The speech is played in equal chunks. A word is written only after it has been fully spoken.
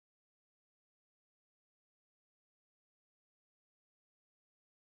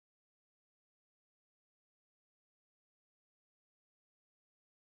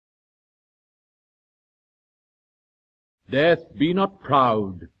Death, be not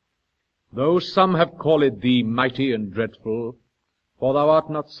proud, though some have called thee mighty and dreadful, for thou art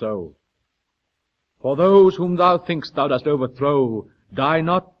not so. For those whom thou think'st thou dost overthrow die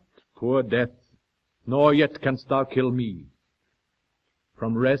not, poor death, nor yet canst thou kill me.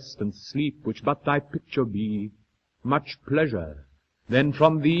 From rest and sleep, which but thy picture be, much pleasure, then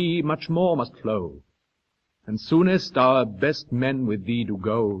from thee much more must flow. And soonest our best men with thee do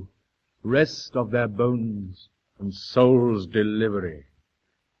go, rest of their bones and soul's deliverie.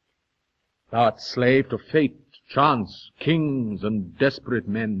 Thou art slave to fate, chance, kings, and desperate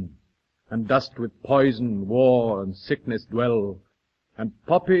men, and dost with poyson, warre, and sicknesse dwell, and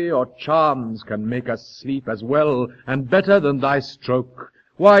poppie or charms can make us sleep as well and better than thy stroake.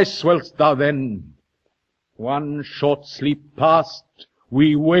 Why swell'st thou then? One short sleep past,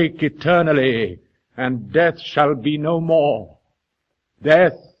 we wake eternally, and death shall be no more.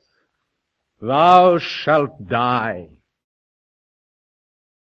 Death, thou shalt die.